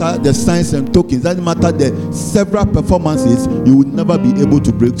matter the signs and tokens, doesn't matter the several performances, you will never be able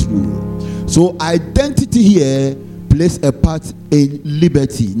to break through. So identity here plays a part in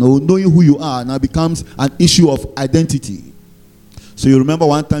liberty. Knowing who you are now becomes an issue of identity. So you remember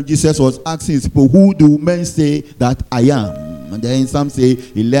one time Jesus was asking his people, who do men say that I am? And then some say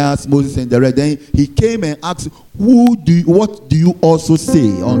Elias, Moses, and the rest. Then he came and asked, what do you also say?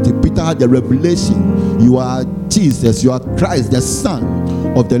 Until Peter had the revelation, you are Jesus, you are Christ, the Son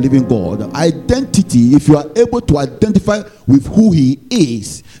of the living God. Identity, if you are able to identify with who he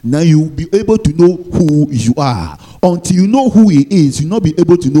is, now you will be able to know who you are. Until you know who he is, you'll not be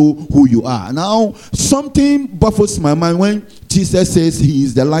able to know who you are. Now, something baffles my mind when Jesus says he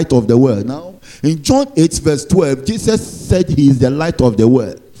is the light of the world. Now, in John 8 verse 12, Jesus said he is the light of the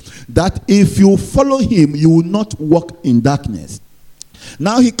world. That if you follow him, you will not walk in darkness.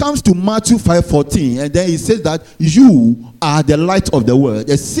 Now he comes to Matthew 5:14, and then he says that you are the light of the world.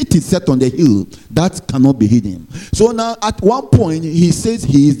 A city set on the hill that cannot be hidden. So now at one point he says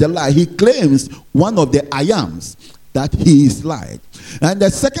he is the light. He claims one of the I ams, that he is light. And the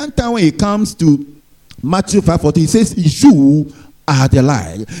second time when he comes to Matthew 5:14, he says you are the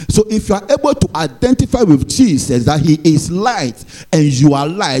light. So if you are able to identify with Jesus that he is light and you are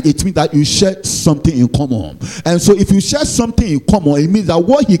light, it means that you share something in common. And so if you share something in common, it means that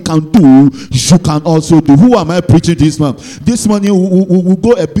what he can do, you can also do. Who am I preaching this morning? This morning we'll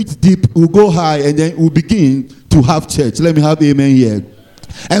go a bit deep, we'll go high, and then we'll begin to have church. Let me have amen here.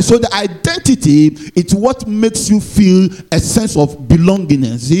 And so the identity, it's what makes you feel a sense of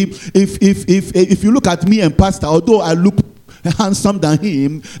belongingness. See, if you look at me and Pastor, although I look handsome than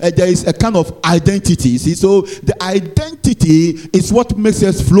him, there is a kind of identity. See, so the identity is what makes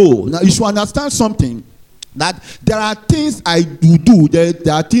us flow. Now you should understand something, that there are things I will do,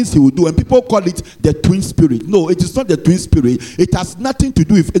 there are things he will do, and people call it the twin spirit. No, it is not the twin spirit. It has nothing to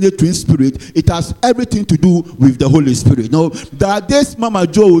do with any twin spirit. It has everything to do with the Holy Spirit. No, there are days Mama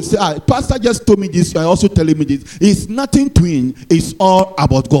Joe will say, Pastor just told me this, you are also telling me this. It's nothing twin, it's all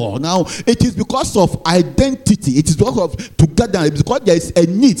about God. Now, it is because of identity, it is because of together, because there is a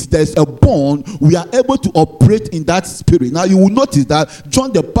need, there is a bond, we are able to operate in that spirit. Now, you will notice that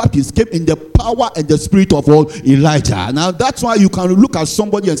John the Baptist came in the power and the spirit of Elijah. Now that's why you can look at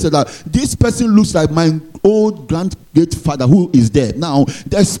somebody and say that this person looks like my old great father who is dead. Now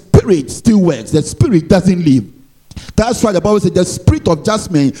the spirit still works. The spirit doesn't leave. That's why the Bible says the spirit of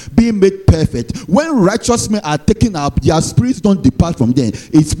just men being made perfect. When righteous men are taken up, their spirits don't depart from them.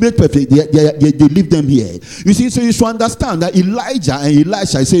 It's made perfect. They leave them here. You see, so you should understand that Elijah and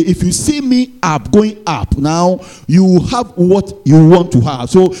Elisha say, if you see me going up, now you have what you want to have.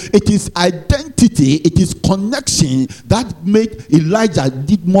 So it is identity, it is connection that made Elijah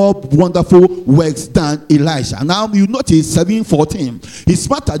did more wonderful works than Elisha. Now you notice 7:14. He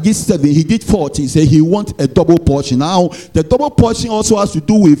smarter this 7, he did 40. He said he wants a double portion. Now, the double portion also has to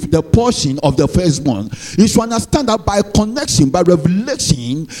do with the portion of the firstborn. You should understand that by connection, by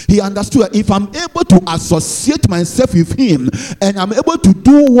revelation, he understood that if I'm able to associate myself with him and I'm able to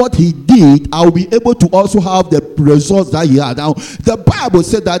do what he did, I'll be able to also have the results that he had. Now, the Bible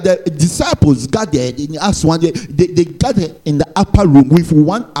said that the disciples gathered in Acts 1, they gathered in the upper room with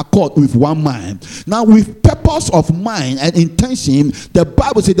one accord, with one mind. Now, with purpose of mind and intention, the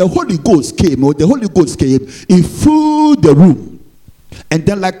Bible said the Holy Ghost came, he filled the room, and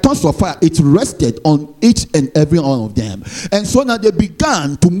then like tongues of fire, it rested on each and every one of them. And so now they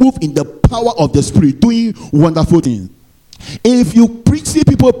began to move in the power of the Spirit, doing wonderful things. If you see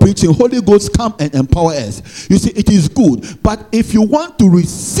people preaching, Holy Ghost come and empower us. You see, it is good. But if you want to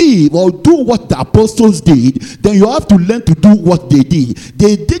receive or do what the apostles did, then you have to learn to do what they did.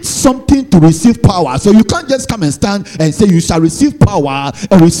 They did something to receive power. So you can't just come and stand and say you shall receive power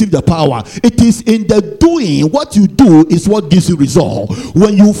and receive the power. It is in the doing. What you do is what gives you result.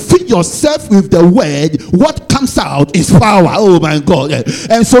 When you feed yourself with the word, what comes out is power. Oh my God.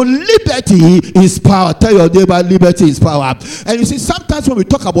 And so liberty is power. Tell your neighbor, liberty is power. And you see, sometimes when we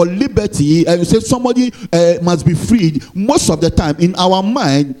talk about liberty and you say somebody must be freed, most of the time in our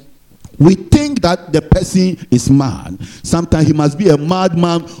mind we think that the person is mad. Sometimes he must be a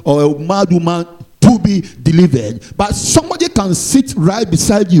madman or a mad woman to be delivered. But somebody can sit right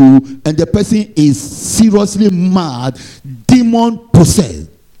beside you and the person is seriously mad, demon possessed.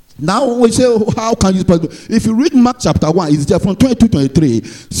 Now we say, how can you? If you read Mark chapter 1, it's there from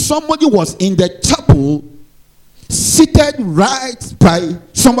 22-23. Somebody was in the chapel. seated right by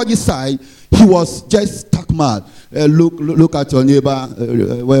somebody's side. He was just stuck mad. Look at your neighbor,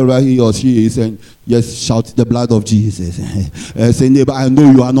 wherever he or she is, and just shout the blood of Jesus. Say, neighbor, I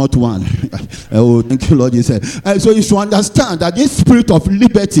know you are not one. Oh, thank you, Lord Jesus. So you should understand that this spirit of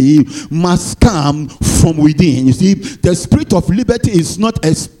liberty must come from within. You see, the spirit of liberty is not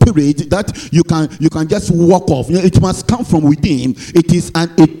a spirit that you can just walk off. It must come from within. It is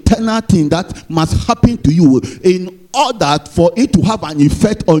an eternal thing that must happen to you in order for it to have an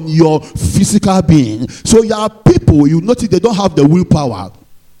effect on your physical being. So there are people, you notice they don't have the willpower.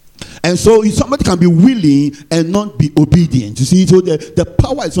 And so somebody can be willing and not be obedient. You see, so the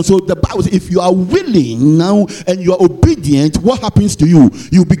power is so the Bible says if you are willing now and you are obedient, what happens to you?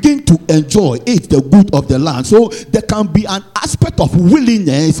 You begin to enjoy the good of the land. So there can be an aspect of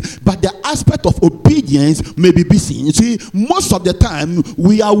willingness, but the aspect of obedience may be missing. You see, most of the time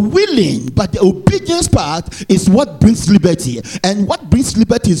we are willing, but the obedience part is what brings liberty. And what brings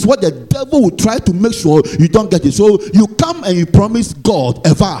liberty is what the devil will try to make sure you don't get it. So you come and you promise God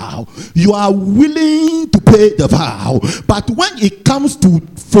a vow. You are willing to pay the vow, but when it comes to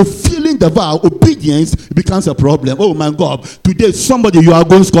fulfilling the vow, obedience becomes a problem. Oh my God, today somebody, you are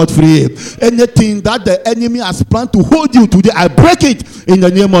going scot-free. Anything that the enemy has planned to hold you today, I break it in the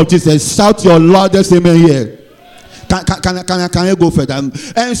name of Jesus. Shout your loudest amen here. Can I go further?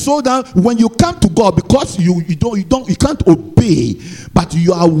 And so that when you come to God, because you can't obey, but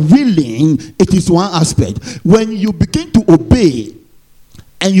you are willing, it is one aspect. When you begin to obey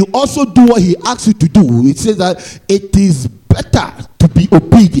and you also do what he asks you to do, it says that it is better to be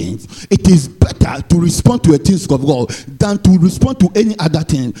obedient. It is better to respond to the things of God than to respond to any other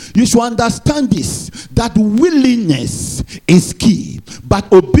thing. You should understand this, that willingness is key,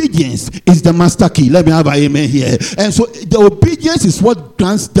 but obedience is the master key. Let me have an amen here. And so the obedience is what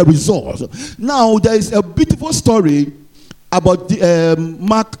grants the result. Now there is a beautiful story about the,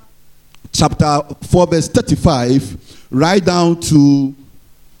 Mark chapter 4 verse 35 right down to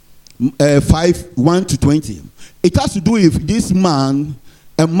 1 to 20. It has to do with this man,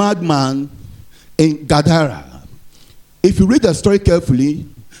 a madman in Gadara. If you read the story carefully,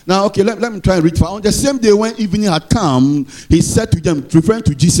 now okay, let me try and read. On the same day when evening had come, he said to them, referring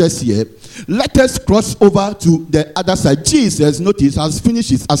to Jesus here, let us cross over to the other side. Jesus, notice, has finished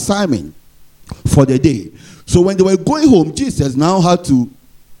his assignment for the day. So when they were going home, Jesus now had to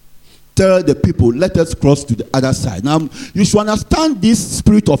tell the people, let us cross to the other side. Now, you should understand this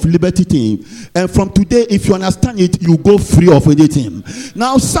spirit of liberty thing. And from today, if you understand it, you go free of anything.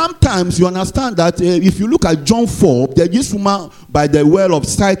 Now, sometimes you understand that if you look at John 4, there is this woman by the well of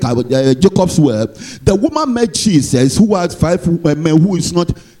Sychar, Jacob's well. The woman met Jesus, who had 5 men, who is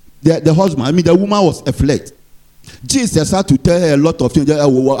not the husband. I mean, the woman was afflicted. Jesus had to tell her a lot of things.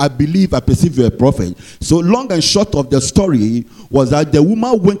 I believe, I perceive you're a prophet. So long and short of the story was that the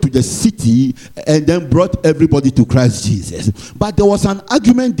woman went to the city and then brought everybody to Christ Jesus. But there was an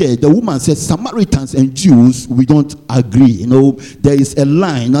argument there. The woman said, Samaritans and Jews, we don't agree. You know, there is a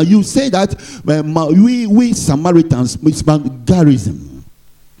line. Now you say that we Samaritans, it's garrison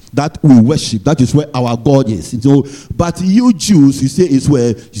that we worship. That is where our God is. So, but you Jews, you say, is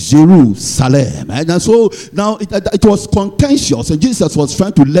where Jerusalem. And so now it was contentious, and Jesus was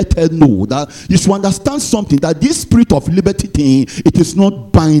trying to let her know that you should understand something, that this spirit of liberty thing, it is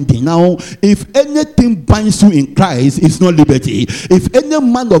not binding. Now, if anything binds you in Christ, it's not liberty. If any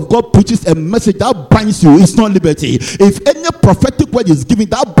man of God preaches a message that binds you, it's not liberty. If any prophetic word is given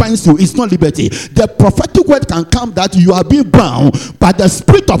that binds you, it's not liberty. The prophetic word can come that you are being bound, but the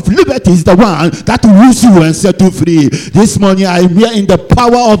spirit of liberty is the one that will loose you and set you free. This morning I am here in the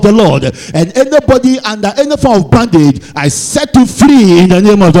power of the Lord, and anybody under any form of bondage, I set you free in the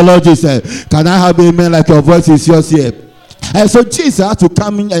name of the Lord Jesus. Can I have amen like your voice is yours here? And so Jesus had to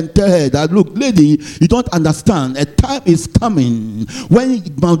come in and tell her that, look, lady, you don't understand. A time is coming when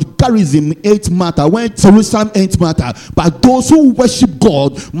Mount Gerizim ain't matter, when Jerusalem ain't matter. But those who worship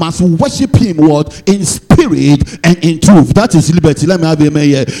God must worship him what? In spirit and in truth. That is liberty. Let me have amen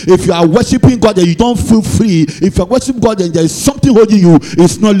here. If you are worshiping God and you don't feel free, if you are worshiping God and there is something holding you,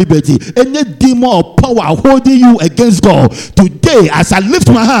 it's not liberty. Any demon or power holding you against God, today as I lift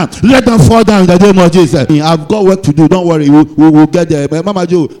my hand, let them fall down in the name of Jesus. I've got work to do. Don't worry. We will get there. Mama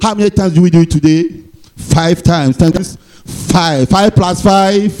Joe, how many times do we do it today? 5 times. 10 times? 5. 5 plus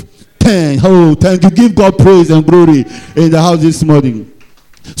 5, 10. Oh, thank you. Give God praise and glory in the house this morning.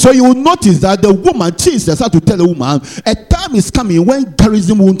 So you will notice that the woman, Jesus had to tell the woman, a time is coming when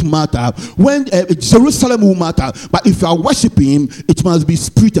garrison won't matter, when Jerusalem won't matter. But if you are worshiping him, it must be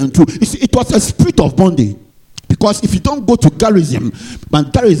spirit and truth. It was a spirit of bondage. Because if you don't go to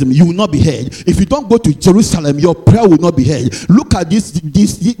Garizim, you will not be heard. If you don't go to Jerusalem, your prayer will not be heard. Look at this.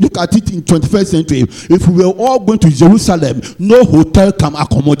 Look at it in 21st century. If we were all going to Jerusalem, no hotel can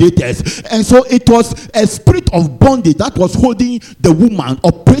accommodate us. And so it was a spirit of bondage that was holding the woman,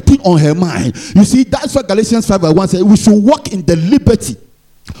 operating on her mind. You see, that's what Galatians 5:1 says. We should walk in the liberty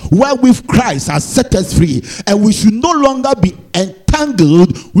wherewith Christ has set us free, and we should no longer be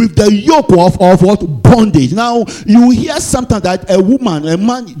entangled with the yoke of what bondage. Now you hear sometimes that a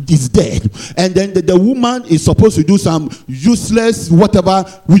man is dead, and then the woman is supposed to do some useless whatever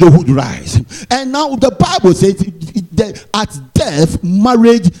widowhood rights. And now the Bible says at death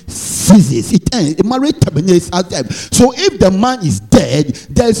marriage ceases. It ends. Marriage terminates at death. So if the man is dead,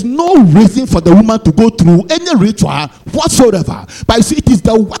 there's no reason for the woman to go through any ritual whatsoever. But you see, it is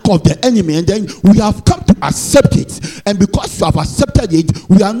the work of the enemy, and then we have come to accept it. And because you have accepted it,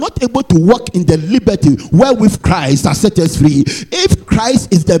 we are not able to walk in the liberty wherewith Christ has set us free. If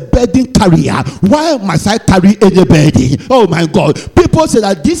Christ is the burden carrier, why must I carry any burden? Oh my God. People say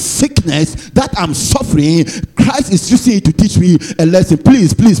that this sickness that I'm suffering, Christ is using it to teach me a lesson.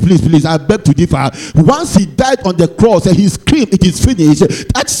 Please, I beg to differ. Once he died on the cross and he screamed, it is finished.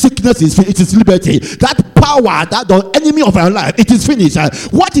 That sickness is finished. It is liberty. That power, that the enemy of our life, it is finished.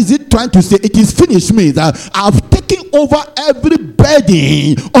 What is it trying to say? It is finished means that I've taken over every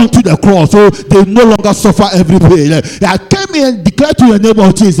burden onto the cross, so they no longer suffer every pain. I came here and declared to the name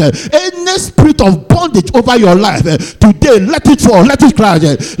of Jesus, any spirit of bondage over your life today, let it fall, let it crash,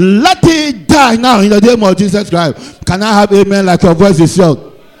 let it die now in the name of Jesus Christ. Can I have amen like your voice is yours?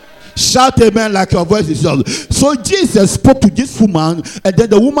 Shout amen like your voice is yours. So Jesus spoke to this woman, and then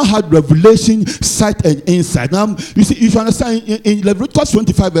the woman had revelation, sight and insight. Now you see, if you understand, in Leviticus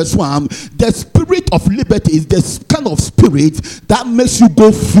 25 verse 1, the spirit of liberty is the kind of spirit that makes you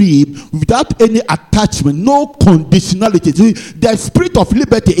go free without any attachment, no conditionality. The spirit of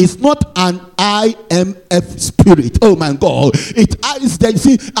liberty is not an IMF spirit. Oh my God. It is the,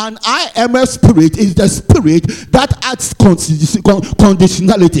 see, an IMF spirit is the spirit that adds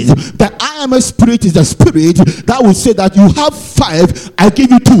conditionality. The IMF spirit is the spirit that will say that you have 5, I give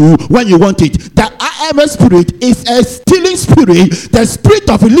you 2 when you want it. The IMF spirit is a stealing spirit. The spirit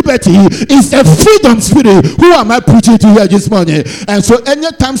of liberty is a freedom spirit. Who am I preaching to here this morning? And so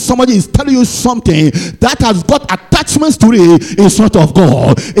anytime somebody is telling you something that has got attachments to it, it's not of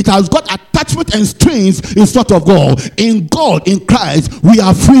God. It has got attachment and strings, it's not of God. In God, in Christ, we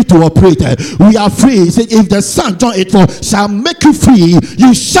are free to operate. We are free. He said, if the Son, John 8:4, shall make you free,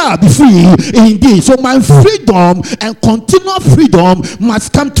 you shall be free indeed. So my freedom and continual freedom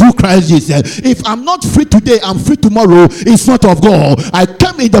must come through Christ Jesus. If I'm not free today, I'm free tomorrow, it's not of God. I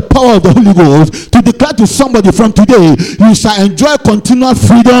came in the power of the Holy Ghost to declare to somebody from today, you shall enjoy continual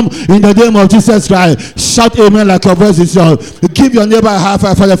freedom in the name of Jesus Christ. Shout amen like your voice is yours. Give your neighbor a high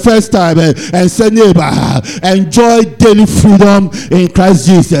five for the first time and say, neighbor, enjoy daily freedom in Christ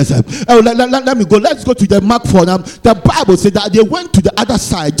Jesus. Let me go. Let's go to the Mark 4. Now, the Bible said that they went to the other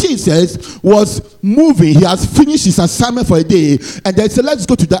side. Jesus was moving. He has finished his assignment for a day, and they said, let's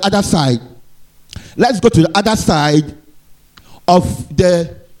go to the other side. Let's go to the other side of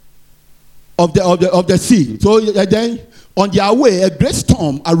the sea. So then on their way, a great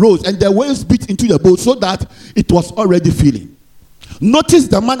storm arose, and the waves beat into the boat so that it was already filling. Notice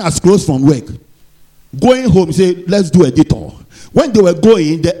the man has closed from work. Going home, he said, let's do a detour. When they were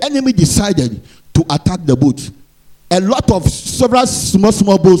going, the enemy decided to attack the boat. A lot of several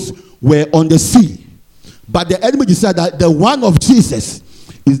small boats were on the sea. But the enemy decided that the one of Jesus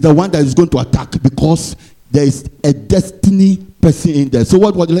is the one that is going to attack, because there is a destiny person in there. So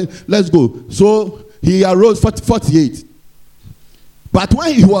let's go. So he arose 48. But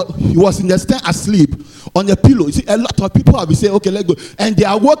when he was in the stern asleep on the pillow, you see, a lot of people have been saying, okay, let's go. And they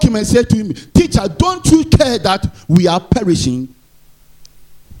awoke him and said to him, teacher, don't you care that we are perishing?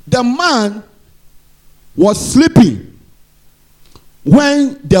 The man was sleeping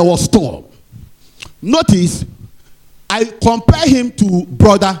when there was storm. Notice, I compare him to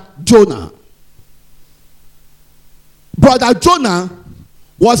brother Jonah. Brother Jonah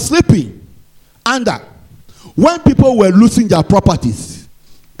was sleeping under when people were losing their properties.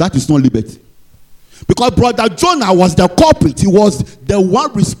 That is not liberty. Because brother Jonah was the culprit. He was the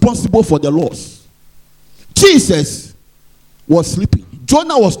one responsible for the loss. Jesus was sleeping.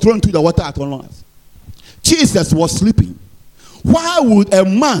 Jonah was thrown into the water at once. Jesus was sleeping. Why would a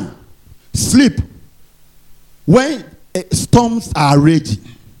man sleep when storms are raging?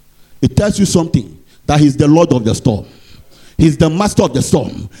 It tells you something, that he's the Lord of the storm. He's the master of the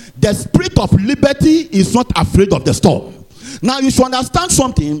storm. The spirit of liberty is not afraid of the storm. Now you should understand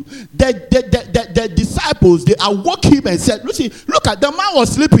something. The disciples, they awoke him and said, look at the man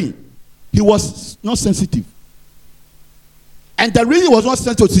was sleeping. He was not sensitive. And the reason he was not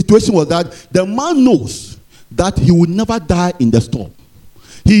sensitive to the situation was that the man knows that he will never die in the storm.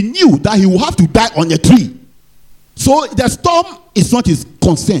 He knew that he will have to die on a tree. So the storm is not his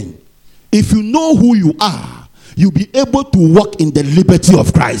concern. If you know who you are, you'll be able to walk in the liberty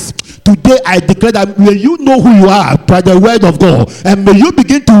of Christ. Today I declare that may you know who you are by the word of God, and may you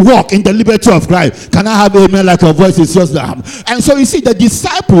begin to walk in the liberty of Christ. Can I have amen like your voice is yours now? And so you see the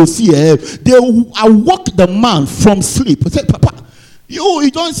disciples here, they awoke the man from sleep. They said, Papa,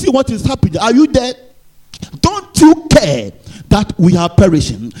 you don't see what is happening. Are you there? Don't you care that we are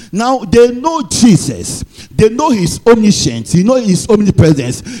perishing? Now they know Jesus. They know his omniscience. They know his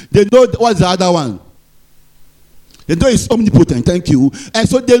omnipresence. They know what's the other one? They know it's omnipotent, thank you. And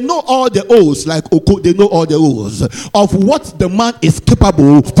so they know all the oaths, like Oko, they know all the oaths of what the man is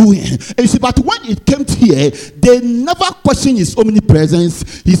capable of doing. And you see, but when it came to here, they never questioned his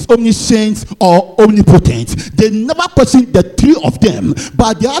omnipresence, his omniscience, or omnipotent. They never questioned the three of them,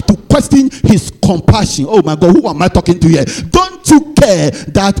 but they had to question his compassion. Oh my God, who am I talking to here? Don't you care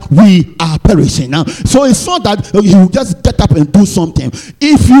that we are perishing now? So it's not that you just get up and do something.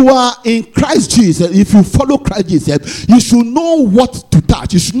 If you are in Christ Jesus, if you follow Christ Jesus, you should know what to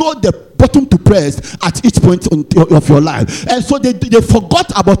touch. You should know the button to press at each point of your life. And so they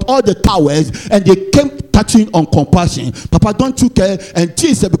forgot about all the towers and they came touching on compassion. Papa, don't you care? And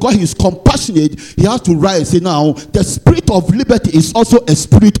Jesus, because he is compassionate, he has to rise and say, now the spirit of liberty is also a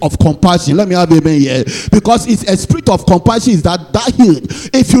spirit of compassion. Let me have amen here. Because it's a spirit of compassion is that healed.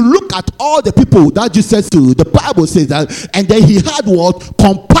 If you look at all the people that Jesus to, the Bible says that, and then he had what?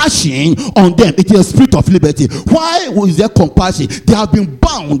 Compassion on them. It is a spirit of liberty. Why was there compassion? They have been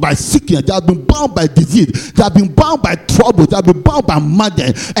bound by sickness. They have been bound by disease. They have been bound by trouble. They have been bound by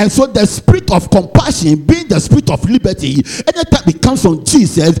murder. And so the spirit of compassion, being the spirit of liberty, anytime it comes from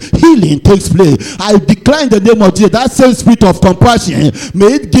Jesus, healing takes place. I declare in the name of Jesus, that same spirit of compassion,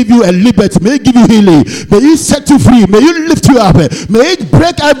 may it give you a liberty. May it give you healing. May it set you free. May it lift you up. May it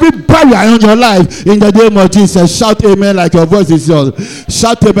break every barrier in your life in the name of Jesus. Shout amen like your voice is yours.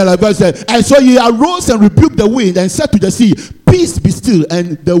 Shout amen like your voice is yours. And so he arose and rebuked the wind and said to the sea, peace be still.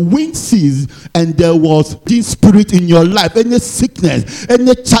 And the wind ceased, and there was this spirit in your life, any sickness,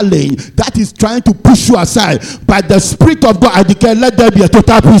 any challenge that is trying to push you aside, by the spirit of God I declare, let there be a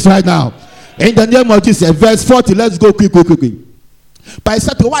total peace right now in the name of Jesus. Verse 40, let's go quick. But I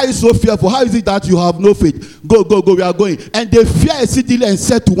said, why are you so fearful? How is it that you have no faith? Go, we are going. And they feared exceedingly and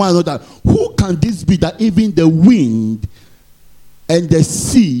said to one another, who can this be that even the wind and the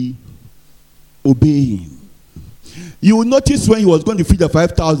sea obey him? You will notice when he was going to feed the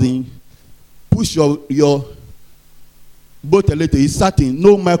 5,000, push your boat a little, he sat in,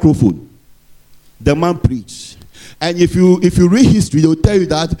 no microphone. The man preached. And if you read history, they will tell you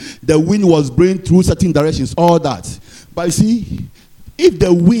that the wind was blowing through certain directions, all that. But you see, if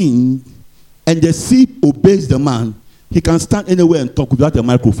the wind and the sea obeys the man, he can stand anywhere and talk without a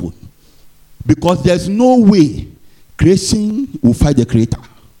microphone. Because there's no way creation will fight the creator.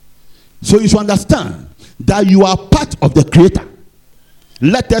 So you should understand that you are part of the creator.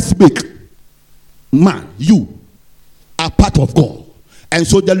 Let us make man, you are part of God. And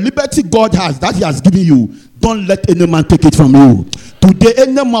so the liberty God has, that he has given you, don't let any man take it from you. Today,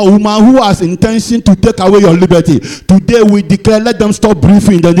 any man, woman who has intention to take away your liberty, today we declare, let them stop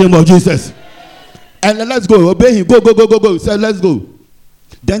breathing in the name of Jesus. And let's go, obey him, go. Say, let's go.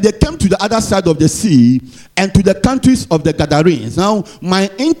 Then they came to the other side of the sea and to the countries of the Gadarenes. Now, my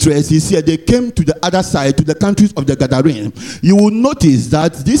interest is here. They came to the other side, to the countries of the Gadarenes. You will notice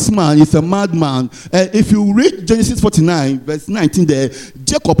that this man is a madman. If you read Genesis 49, verse 19 there,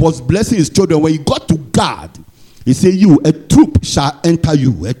 Jacob was blessing his children. When he got to God, he said, a troop shall enter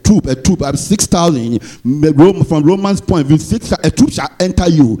you. A troop, 6,000. From Romans point of view, a troop shall enter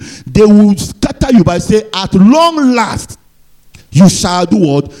you. They will scatter you by saying, at long last, you shall do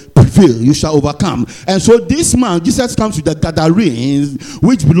what? Prevail. You shall overcome. And so this man, Jesus comes to the Gadarenes,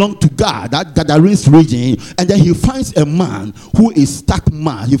 which belong to God, that Gadarenes region, and then he finds a man who is stark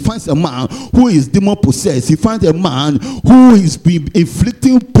mad. He finds a man who is demon possessed. He finds a man who is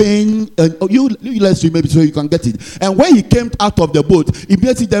inflicting pain. And let's read maybe so you can get it. And when he came out of the boat,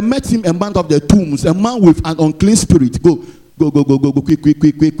 immediately they met him a man of the tombs, a man with an unclean spirit. Go,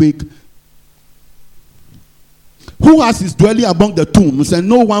 quick. Who has his dwelling among the tombs, and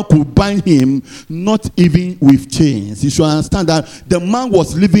no one could bind him, not even with chains. You should understand that the man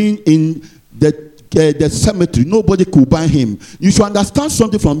was living in the cemetery. Nobody could bind him. You should understand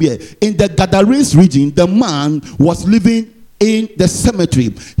something from here. In the Gadarenes region, the man was living in the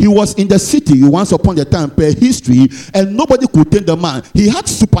cemetery. He was in the city once upon a time per history, and nobody could tame the man. He had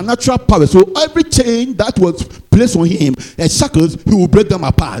supernatural power. So every chain that was placed on him and shackles, he would break them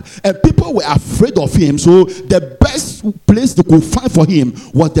apart. And people were afraid of him. So the best place they could find for him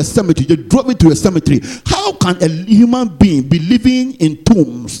was the cemetery. They drove him to a cemetery. How can a human being be living in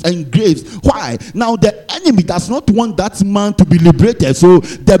tombs and graves? Why? Now the enemy does not want that man to be liberated. So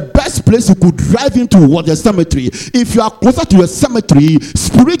the best place you could drive him to was the cemetery. If you are closer to a cemetery,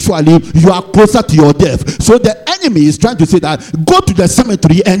 spiritually, you are closer to your death. So the enemy is trying to say that go to the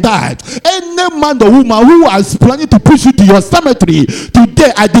cemetery and die. Any man or woman who is planning to push you to your cemetery,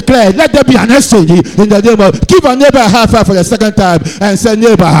 today I declare, let there be an exchange in the name of, give a neighbor a high five for the second time and say,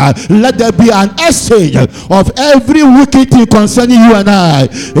 neighbor, let there be an exchange of every wicked thing concerning you and I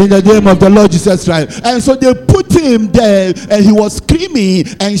in the name of the Lord Jesus Christ. And so they put him there, and he was screaming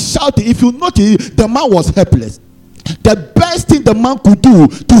and shouting. If you notice, the man was helpless. The best thing the man could do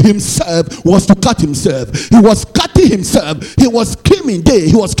to himself was to cut himself. He was cutting himself. He was screaming day,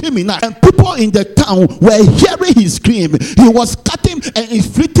 he was screaming night. And people in the town were hearing his scream. He was cutting and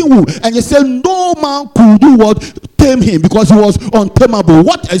inflicting wound. And he said no man could do what? Tame him, because he was untamable.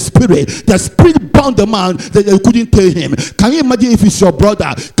 What a spirit. The spirit bound the man that they couldn't tame him. Can you imagine if it's your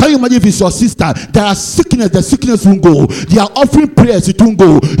brother? Can you imagine if it's your sister? There are sickness, the sickness won't go. They are offering prayers, it won't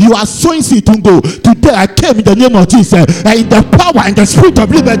go. You are sowing seed, it won't go. Today I came in the name of Jesus, and in the power and the spirit of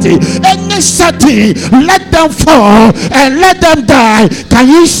liberty, any setting, let them fall and let them die. Can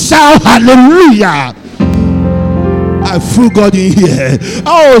you shout hallelujah? I feel God in here.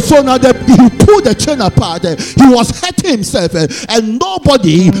 Oh, so now that he pulled the chain apart, he was hurting himself, and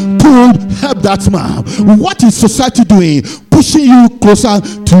nobody could help that man. What is society doing? Pushing you closer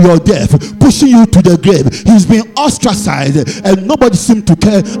to your death, pushing you to the grave. He's been ostracized, and nobody seems to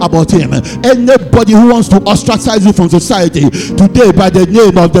care about him. Anybody who wants to ostracize you from society today, by the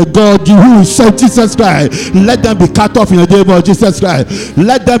name of the God who sent Jesus Christ, let them be cut off in the name of Jesus Christ.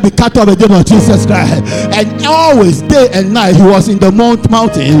 Let them be cut off in the name of Jesus Christ. And always, day and night, he was in the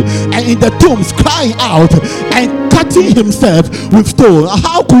mountain and in the tombs, crying out and cutting himself with stone.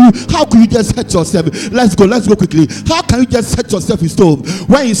 How could you just hurt yourself? Let's go quickly. How can you just hurt yourself with stone?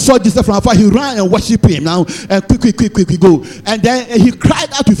 When he saw Jesus from afar, he ran and worshipped him. Now, quick, go. And then he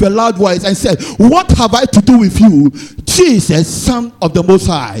cried out with a loud voice and said, what have I to do with you, Jesus, Son of the Most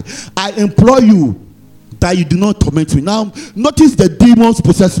High? I implore you that you do not torment me. Now, notice the demons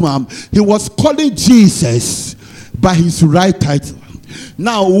possessed man. He was calling Jesus by his right title.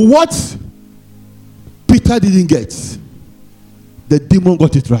 Now, what Peter didn't get, the demon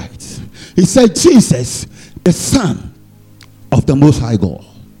got it right. He said, Jesus, the Son of the Most High God.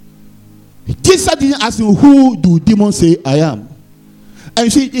 Jesus didn't ask him, who do demons say I am? And you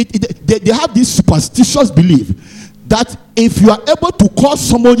see, they have this superstitious belief that if you are able to call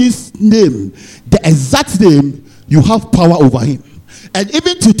somebody's name, the exact name, you have power over him. And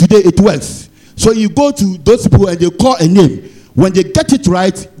even to today, it works. So you go to those people and they call a name. When they get it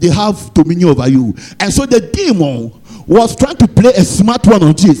right, they have dominion over you. And so the demon was trying to play a smart one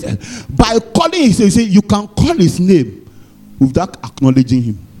on Jesus by calling his name. You can call his name without acknowledging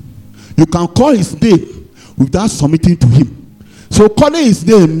him. You can call his name without submitting to him. So calling his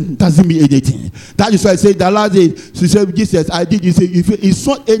name doesn't mean anything. That is why I say the last day, she said, Jesus, I did. You say, if it's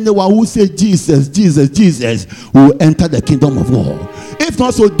not anyone who says Jesus will enter the kingdom of God. If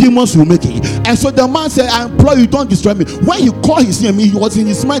not, so demons will make it. And so the man said, I implore you, don't destroy me. When he called his name, he was in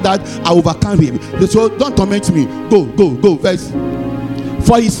his mind that I overcome him. So don't torment me. Go. Verse.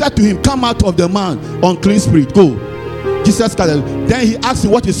 For he said to him, come out of the man, unclean spirit. Go. Jesus called. Then he asked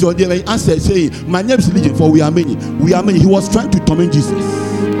him, what is your name? And he answered, saying, my name is Legion, for we are many. We are many. He was trying to torment Jesus.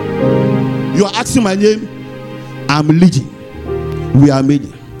 You are asking my name? I'm Legion. We are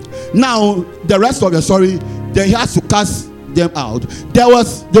many. Now, the rest of the story, then he has to cast them out. There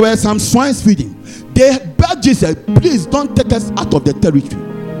were some swines feeding. They begged Jesus, please don't take us out of the territory.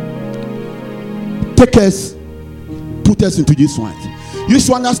 Take us, put us into these swines. You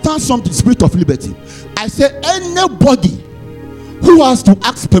should understand something, spirit of liberty. I say anybody who has to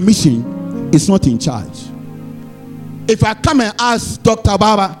ask permission is not in charge. If I come and ask Dr.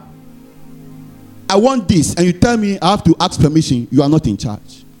 Baba, I want this, and you tell me I have to ask permission, you are not in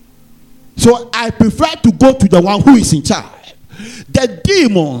charge. So I prefer to go to the one who is in charge. The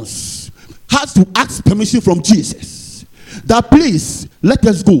demons has to ask permission from Jesus that please let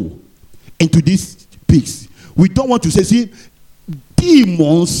us go into these pigs. We don't want to say, see,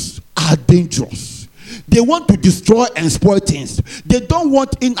 demons are dangerous. They want to destroy and spoil things. They don't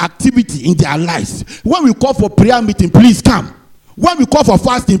want inactivity in their lives. When we call for prayer meeting, please come. when we call for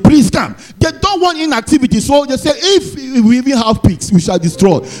fasting, please come. They don't want inactivity, so they say, if we even have pigs, we shall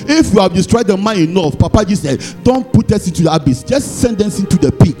destroy. If we have destroyed the man enough, Papa just said, don't put us into the abyss, just send us into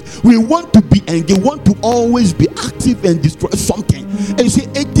the pig. We want to be engaged, want to always be active and destroy something. And you see,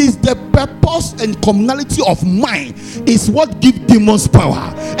 it is the purpose and commonality of mind is what gives demons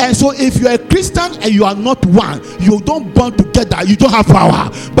power. And so if you are a Christian and you are not one, you don't bond together, you don't have power.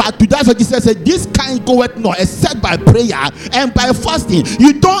 But to that, what Jesus said, this kind goeth not except by prayer and by fasting.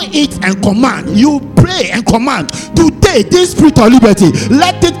 You don't eat and command, you pray and command. Today, this spirit of liberty,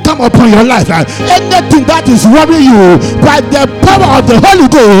 let it come upon your life. Anything that is worrying you, by the power of the Holy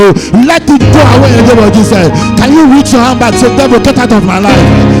Ghost, let it go away in the name of Jesus. Can you reach your hand back? Say, devil, get out of my life.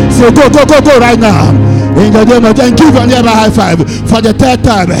 Say, go right now. In the name of Jesus, give your neighbor a high five for the third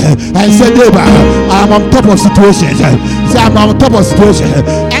time and say, neighbor, I'm on top of situations. Say, I'm on top of situations.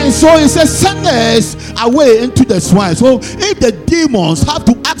 And so he says, send us away into the swine. So if the demons have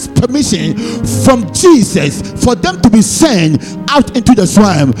to ask permission from Jesus for them to be sent out into the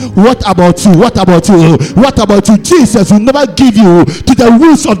swine, what about you? What about you? What about you? Jesus will never give you to the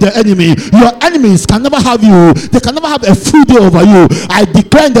rules of the enemy. Your enemies can never have you. They can never have a free day over you. I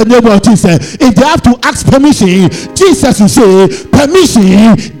declare in the name of Jesus, if they have to ask permission, Jesus will say,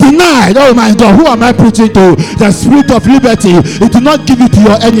 permission denied. Oh my God, who am I preaching to? The spirit of liberty. It will not give it to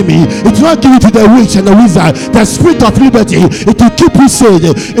your enemy. It will not give it to the witch and the wizard. The spirit of liberty, it will keep you safe.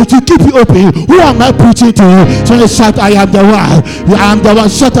 It will keep you open. Who am I preaching to? So they shout, I am the one. I am the one.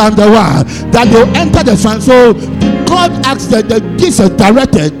 Shout, I am the one. That they enter the sun. So God asked that Jesus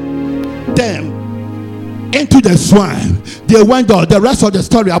directed them into the swine. They went on. The rest of the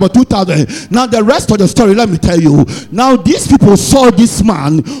story, about 2,000. Now the rest of the story, let me tell you. Now these people saw this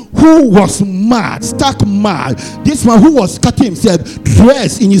man who was mad, stark mad. This man who was cutting himself,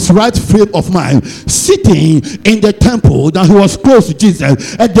 dressed in his right frame of mind, sitting in the temple. Now he was close to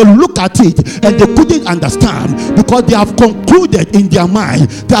Jesus, and they look at it and they couldn't understand, because they have concluded in their mind,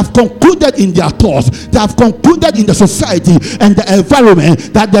 they have concluded in their thoughts, they have concluded in the society and the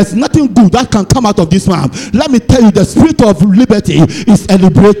environment that there's nothing good that can come out of this man. Let me tell you, the spirit of liberty is a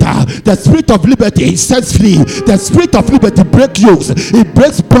liberator. The spirit of liberty sets free. The spirit of liberty breaks yokes. It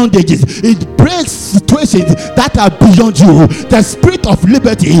breaks bondages. It breaks situations that are beyond you. The spirit of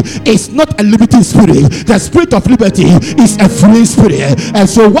liberty is not a limiting spirit. The spirit of liberty is a free spirit. And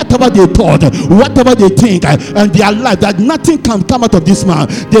so whatever they thought, whatever they think, and their life, that nothing can come out of this man,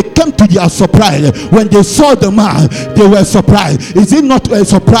 they came to their surprise. When they saw the man, they were surprised. Is it not a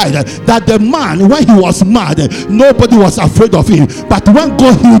surprise that the man, when he was mad, nobody was afraid of him, but when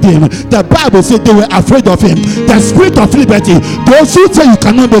God healed him, the Bible said they were afraid of him? The spirit of liberty, those who say you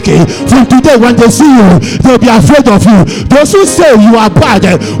cannot make it, from today when they see you, they'll be afraid of you. Those who say you are bad,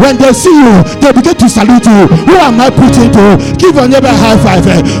 when they see you, they begin to salute you. Who am I preaching to? Give your neighbor a high five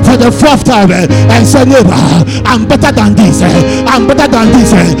for the fourth time and say, neighbor, I'm better than this. I'm better than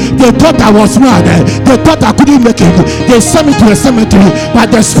this. They thought I was mad. They thought I couldn't make it. They sent me to a cemetery, but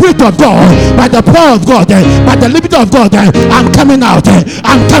the spirit of God, by the power of God, by the liberty of God, I'm coming out.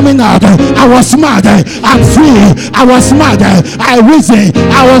 I'm coming out. I was mad. I'm free. I was mad. I risen.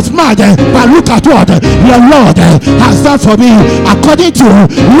 I was mad. But look at what the Lord has done for me. According to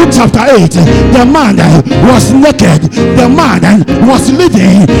Luke chapter 8, the man was naked. The man was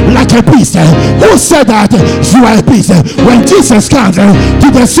living like a beast. Who said that you are a beast? When Jesus comes to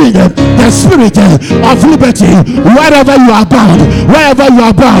the scene, the spirit of liberty, wherever you are bound,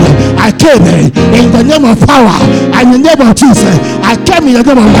 I came in the name of power and in the name of Jesus. I came in the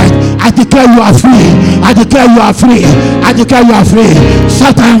name of light. I declare you are free. I declare you are free. I declare you are free.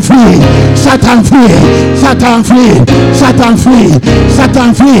 Satan free. Satan free. Satan free. Satan free.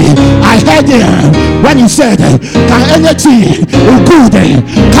 Satan free. I heard him when he said, can anything good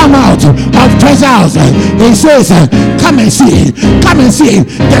come out of treasure house? He says, come and see. Come and see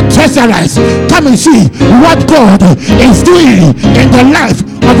the treasurers. Come and see what God is doing in the life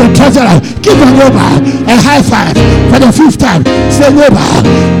of the treasurer. Give your neighbor a high five for the fifth time. Say, neighbor,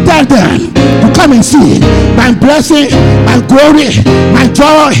 tell them to come and see my blessing, my glory, my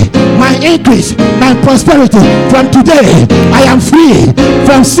joy, my increase, my prosperity. From today, I am free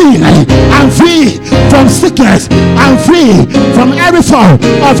from sin. I'm free from sickness. I'm free from every form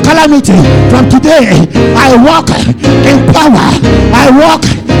of calamity. From today, I walk in power. I walk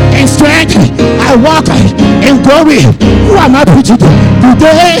in strength. I walk in glory. Who am I preaching to?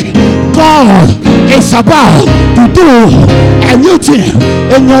 Today, God is about to do a new thing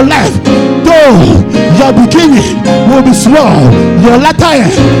in your life. Though Your beginning will be small, your latter end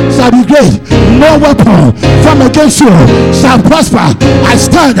shall be great. No weapon from against you shall prosper. I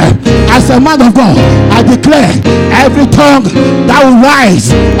stand as a man of God. I declare every tongue that will rise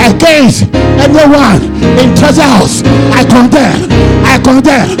against anyone in treasure house, I condemn, I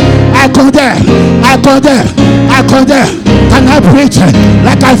condemn, I condemn, I condemn, I condemn. Can I preach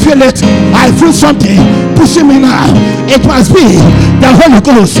like I feel it? I feel something pushing me now. It must be the Holy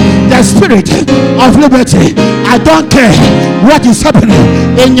Ghost, the Spirit of liberty. I don't care what is happening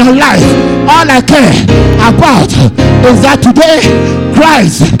in your life. All I care about is that today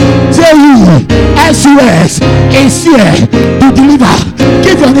Christ, JESUS, is here to deliver.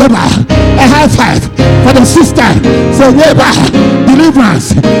 Give your neighbor a high five for the sister. Say, neighbor,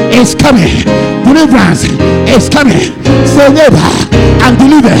 deliverance is coming. Deliverance is coming. Say, neighbor, I'm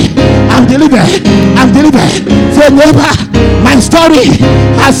delivered. I'm delivered. I'm delivered. Say, neighbor, my story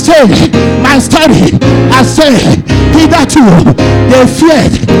has changed. My story has changed. Hitherto, they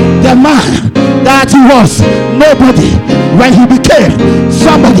feared the man that he was nobody. When he became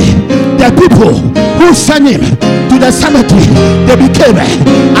somebody, the people who sent him to the cemetery, they became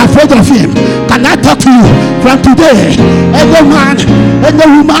afraid of him. Can I talk to you from today? Any man, any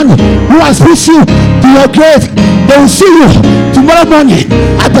woman who has pushed you to your grave, they will see you tomorrow morning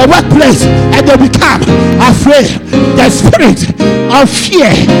at the workplace and they become afraid. The spirit of fear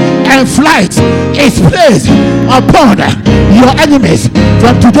and flight is placed upon your enemies.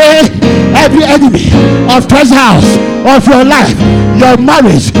 From today, every enemy of treasure house, of your life, your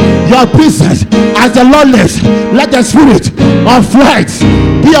marriage, your business, as the Lord lives, let the spirit of flight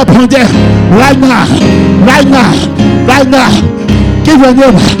be upon them right now, right now, right now. Give your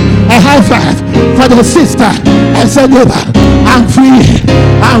neighbor a high five for the sister and say, neighbor, I'm free,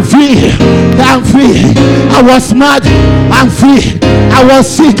 I'm free, I'm free. I was mad, I'm free. I was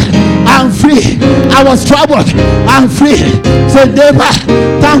sick, I'm free. I was troubled, I'm free. Say, neighbor,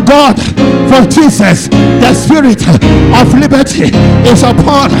 thank God for Jesus. The spirit of liberty is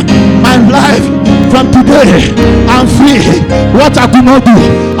upon my life. From today, I'm free. What I could not do,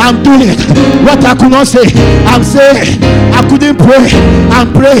 I'm doing. What I could not say, I'm saying. I couldn't pray,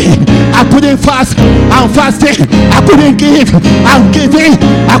 I'm praying. I couldn't fast, I'm fasting. I couldn't give, I'm giving.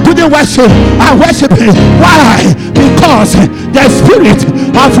 I couldn't worship, I'm worshiping. Why? Because the spirit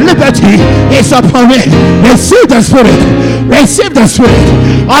of liberty is upon me. Receive the spirit. Receive the spirit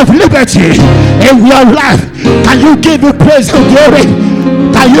of liberty in your life. Can you give him praise and glory?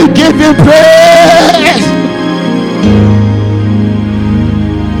 Can you give him praise?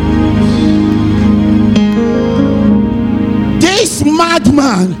 This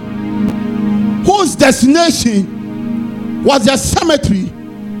madman whose destination was the cemetery,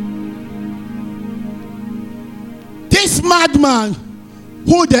 this madman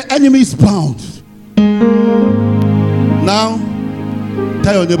who the enemies bound. Now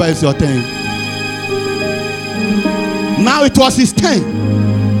tell your neighbor it's your turn. Now it was his turn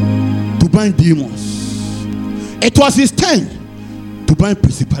to bind demons. It was his turn to bind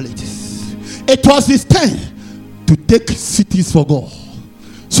principalities. It was his turn to take cities for God.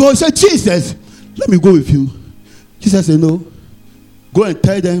 So he said, Jesus, let me go with you. Jesus said, no, go and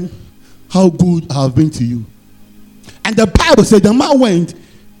tell them how good I have been to you. And the Bible said the man went,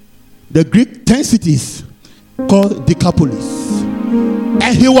 the Greek 10 cities called Decapolis,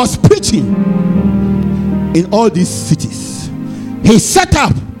 and he was preaching in all these cities. He set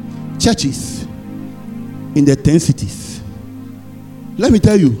up churches in the 10 cities. Let me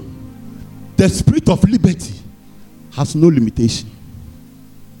tell you, the spirit of liberty has no limitation.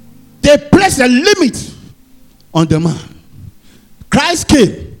 They placed a limit on the man. Christ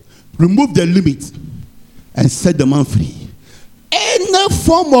came, removed the limit, and set the man free. Any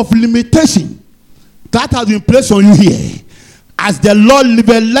form of limitation that has been placed on you here, as the Lord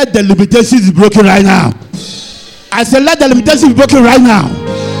liveth, let the limitations be broken right now. I said, let the limitations be broken right now.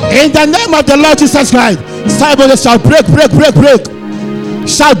 In the name of the Lord Jesus Christ, somebody shall break, break, break, break.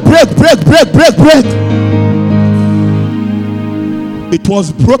 Shall break, break, break, break, break. It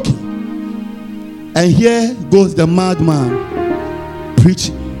was broken. And here goes the madman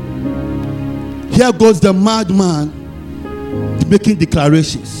preaching. Here goes the madman making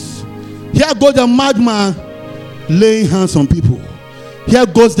declarations. Here goes the madman laying hands on people. Here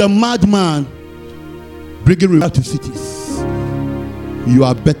goes the madman bringing revival to cities. You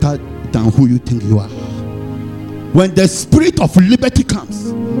are better than who you think you are. When the spirit of liberty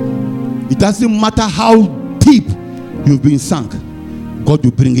comes, it doesn't matter how deep you've been sunk, God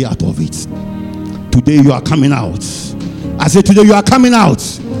will bring you out of it. Today you are coming out. I say today you are coming out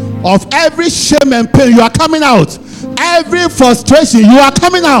of every shame and pain. You are coming out. Every frustration, you are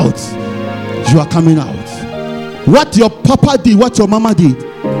coming out. you are coming out. What your papa did, what your mama did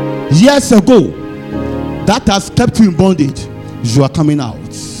years ago, that has kept you in bondage, you are coming out.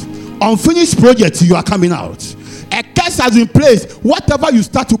 Unfinished projects, you are coming out. A curse has been placed. Whatever you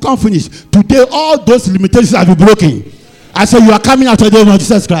start, you can't finish. Today, all those limitations have been broken. I say you are coming out of the name of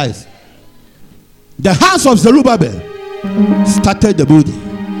Jesus Christ. The hands of Zerubbabel started the building,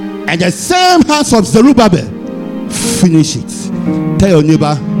 and the same hands of Zerubbabel finish it. Tell your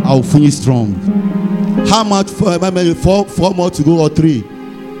neighbor, I will finish strong. How much? 4 more to go, or 3,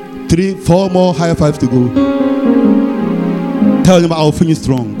 4 more higher 5 to go. Tell your neighbor, I will finish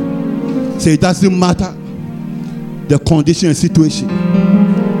strong. Say, it doesn't matter the condition and situation,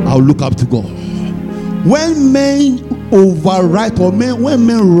 I'll look up to God. When men overwrite, or when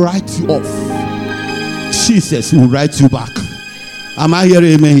men write you off, Jesus will write you back. Am I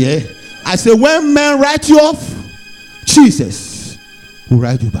hearing amen here? I say, when men write you off, Jesus will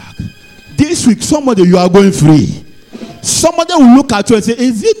write you back. This week, somebody, you are going free. Somebody will look at you and say,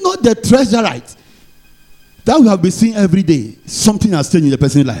 is it not the treasurite that we have been seeing every day? Something has changed in the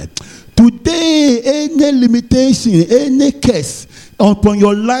person's life. Today, any limitation, any curse upon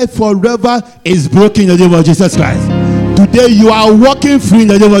your life forever is broken in the name of Jesus Christ. Today, you are walking free in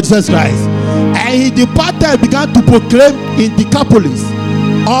the name of Jesus Christ. And he departed and began to proclaim in Decapolis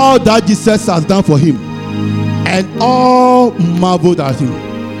all that Jesus has done for him. And all marveled at him.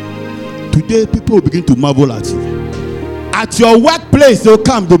 Today, people will begin to marvel at you. At your workplace, they will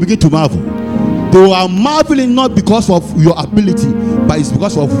come, they will begin to marvel. They are marveling not because of your ability, but it's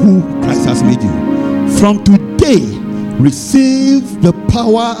because of who Christ has made you. From today, receive the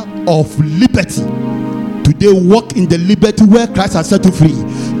power of liberty. Today, walk in the liberty where Christ has set you free.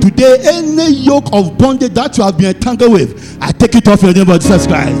 Today, any yoke of bondage that you have been entangled with, I take it off in the name of Jesus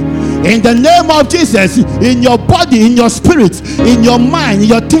Christ. In the name of Jesus, in your body, in your spirit, in your mind, in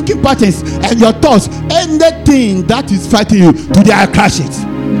your thinking patterns and your thoughts, anything that is fighting you, today I crush it.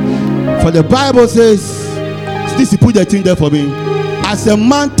 For the Bible says, this, put the thing there for me. As a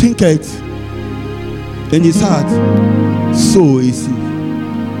man thinketh in his heart, so is he.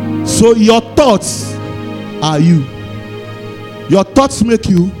 So your thoughts are you. Your thoughts make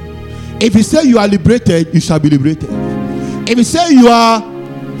you. If you say you are liberated, you shall be liberated. If you say you are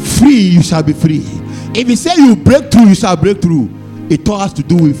free, you shall be free. If you say you break through, you shall break through. It all has to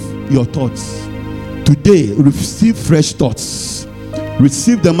do with your thoughts. Today, receive fresh thoughts.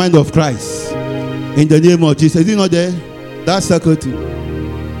 Receive the mind of Christ in the name of Jesus. Is it not there? That's circle too.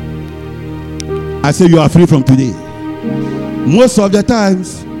 I say you are free from today. Most of the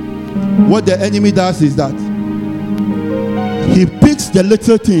times, what the enemy does is that he picks the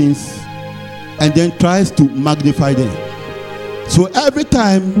little things and then tries to magnify them. So every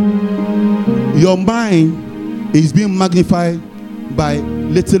time your mind is being magnified by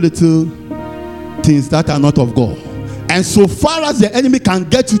little things that are not of God. And so far as the enemy can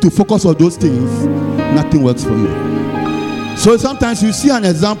get you to focus on those things, nothing works for you. So sometimes you see an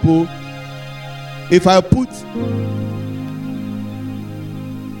example. If I put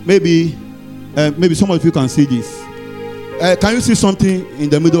maybe some of you can see this. Can you see something in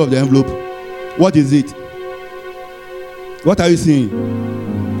the middle of the envelope? What is it? What are you seeing?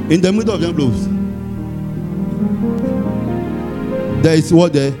 In the middle of the envelopes, there is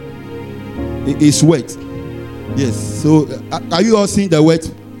what there? It's wet. Yes. So are you all seeing the wet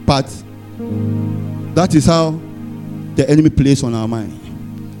part? That is how the enemy plays on our mind.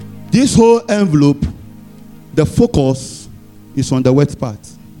 This whole envelope, the focus is on the wet part.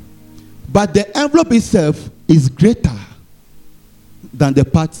 But the envelope itself is greater than the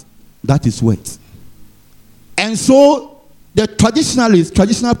part that is wet. And so the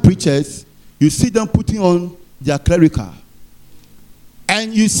traditional preachers, you see them putting on their clerical.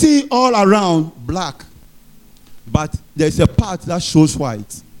 And you see all around black. But there's a part that shows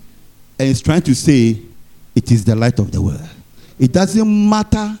white. And it's trying to say it is the light of the world. It doesn't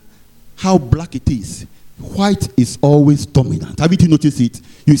matter how black it is. White is always dominant. Haven't you noticed it?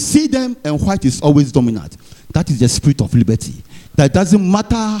 You see them and white is always dominant. That is the spirit of liberty. That doesn't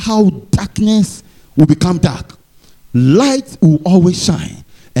matter how darkness will become dark. Light will always shine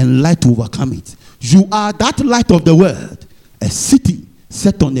and light will overcome it. You are that light of the world. A city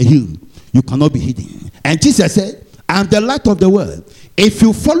set on a hill. You cannot be hidden. And Jesus said, I am the light of the world. If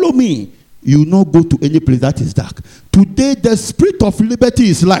you follow me, you will not go to any place that is dark. Today, the spirit of liberty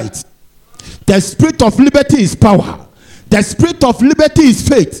is light. The spirit of liberty is power. The spirit of liberty is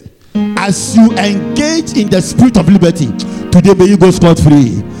faith. As you engage in the spirit of liberty, today may you go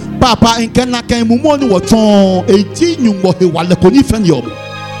scot-free. Papa, in Kenaka, Mumoni Waton, a genius,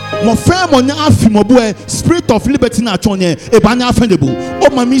 Mo friend mo na afi mo boy spirit of liberty na chonye e ba na afendable. O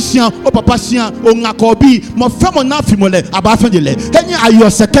mami hia, o papa hia, o ngakobi. Mo friend mo na afi mo le aba afendele. Heni ayo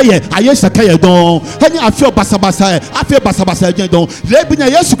sekeye, aye sekeye don. Heni afi o basabasa, afi basabasa gen don. Lebi na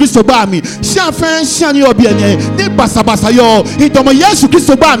Yesu Kristo ba mi. Hia fen hia ni obi enye. Ni basabasa yo. Idomo Yesu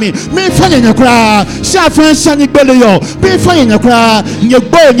Kristo ba mi. Me fanye nyakra. Hia fen hia ni gbele yo. Me fanye nyakra. Nye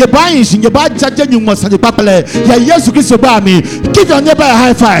gbo, nye ba yin, nye ba jaje ni mo sane papele. Ya Yesu Kristo ba mi. Give your neighbor a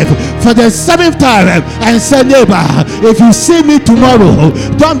high five for the 7th time and say, neighbor, if you see me tomorrow,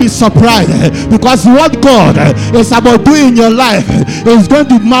 don't be surprised, because what God is about doing in your life is going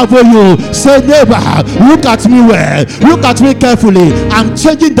to marvel you. Say, neighbor, look at me well, look at me carefully. I'm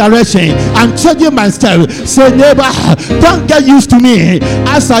changing direction, I'm changing my step. Say, neighbor, don't get used to me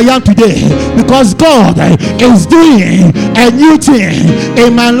as I am today, because God is doing a new thing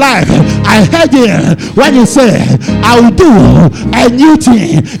in my life. I heard him when he said, I will do a new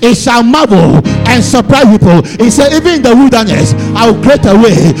thing. It shall marvel and surprise people. He said, even in the wilderness, I will create a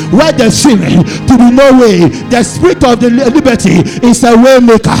way where there seems to be no way. The spirit of the liberty is a way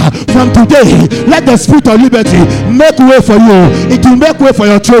maker. From today, let the spirit of liberty make way for you. It will make way for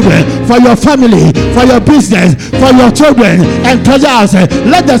your children, for your family, for your business, for your children and treasures.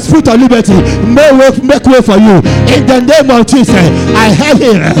 Let the spirit of liberty make way for you. In the name of Jesus, I heard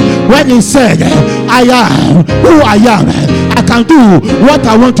him when he said, I am who I am. I can do what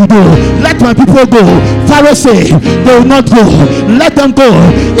I want to do. Let my people go. Pharaoh said they will not go. Let them go.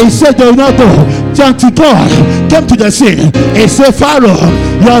 He said they will not go. Until God came to the scene. He said, Pharaoh,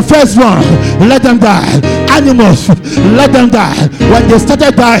 your firstborn, let them die. Animals, let them die. When they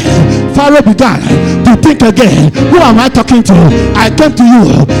started dying, Pharaoh began to think again. Who am I talking to? I came to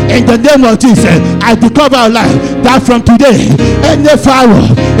you in the name of Jesus. I declare our life that from today, any Pharaoh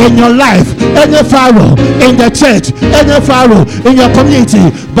in your life, any Pharaoh in the church, any Pharaoh in your community,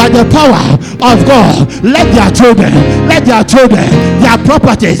 by the power of God, let their children, their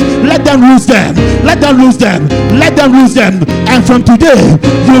properties, let them lose them. Let them lose them. Let them lose them. And from today,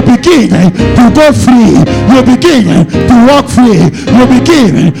 you begin to go free. You begin to walk free. You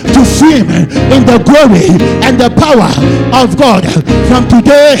begin to swim in the glory and the power of God. From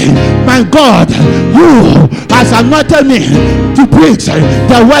today, my God, you has anointed me to preach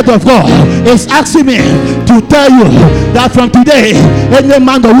the word of God. Is asking me to tell you that from today, any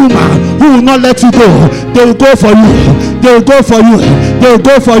man or woman who will not let you go, they will go for you. They will go for you. They will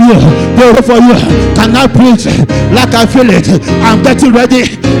go for you. They will go for you. Can I preach like I feel it? I'm getting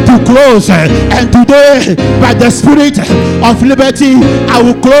ready to close. And today, by the spirit of liberty, I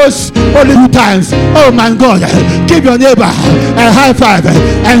will close only 2 times. Oh my God. Give your neighbor a high five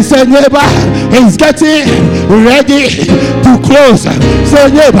and say, neighbor, he's getting ready to close. Say,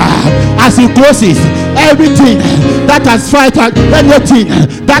 neighbor, as he closes, everything that has fighted, anything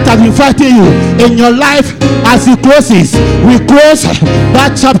that has been fighting you in your life, as he closes, we close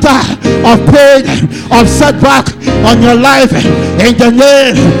that chapter of pain, of setback on your life in the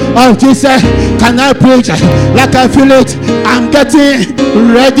name of Jesus. Can I preach like I feel it? I'm getting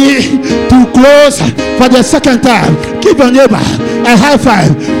ready to close for the 2nd time. Give your neighbor a high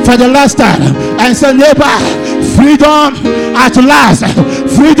five for the last time and say, neighbor, freedom at last.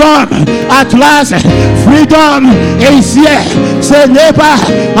 Freedom at last. Freedom is here. Say, neighbor,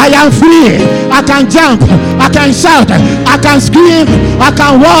 I am free. I can jump. I can shout. I can scream. I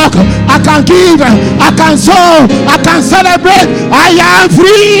can walk. I can give. I can sow. I can celebrate. I am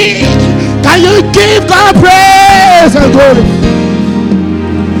free. Can you give God praise and glory?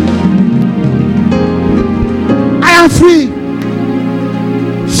 I am free.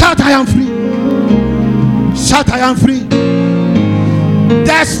 Shout, I am free. Shout, I am free.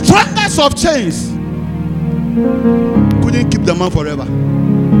 The strongest of chains couldn't keep the man forever.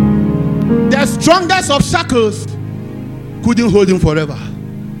 The strongest of shackles couldn't hold him forever.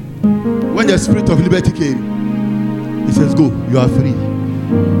 When the spirit of liberty came, he says, go, you are free.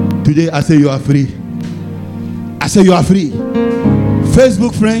 Today I say you are free. I say you are free.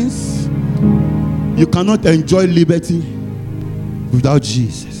 Facebook friends, you cannot enjoy liberty without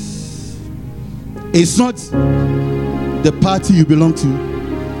Jesus. It's not the party you belong to,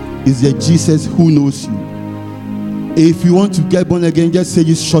 it's the Jesus who knows you. If you want to get born again, just say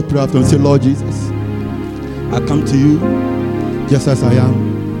this short prayer after and say, Lord Jesus, I come to you just as I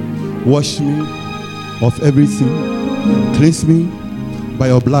am. Wash me of everything. Cleanse me by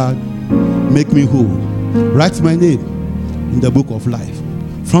your blood. Make me whole. Write my name in the book of life.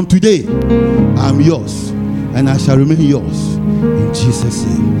 From today, I am yours and I shall remain yours in Jesus'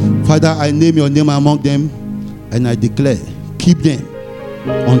 name. Father, I name your name among them and I declare, keep them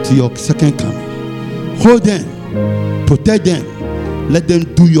until your second coming. Hold them, protect them, Let them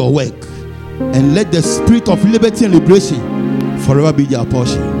do your work. And let the spirit of liberty and liberation forever be their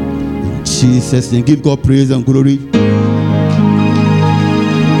portion. In Jesus' name, give God praise and glory.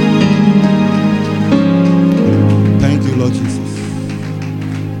 Thank you, Lord Jesus.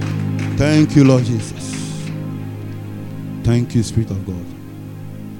 Thank you, Lord Jesus. Thank you, Spirit of God.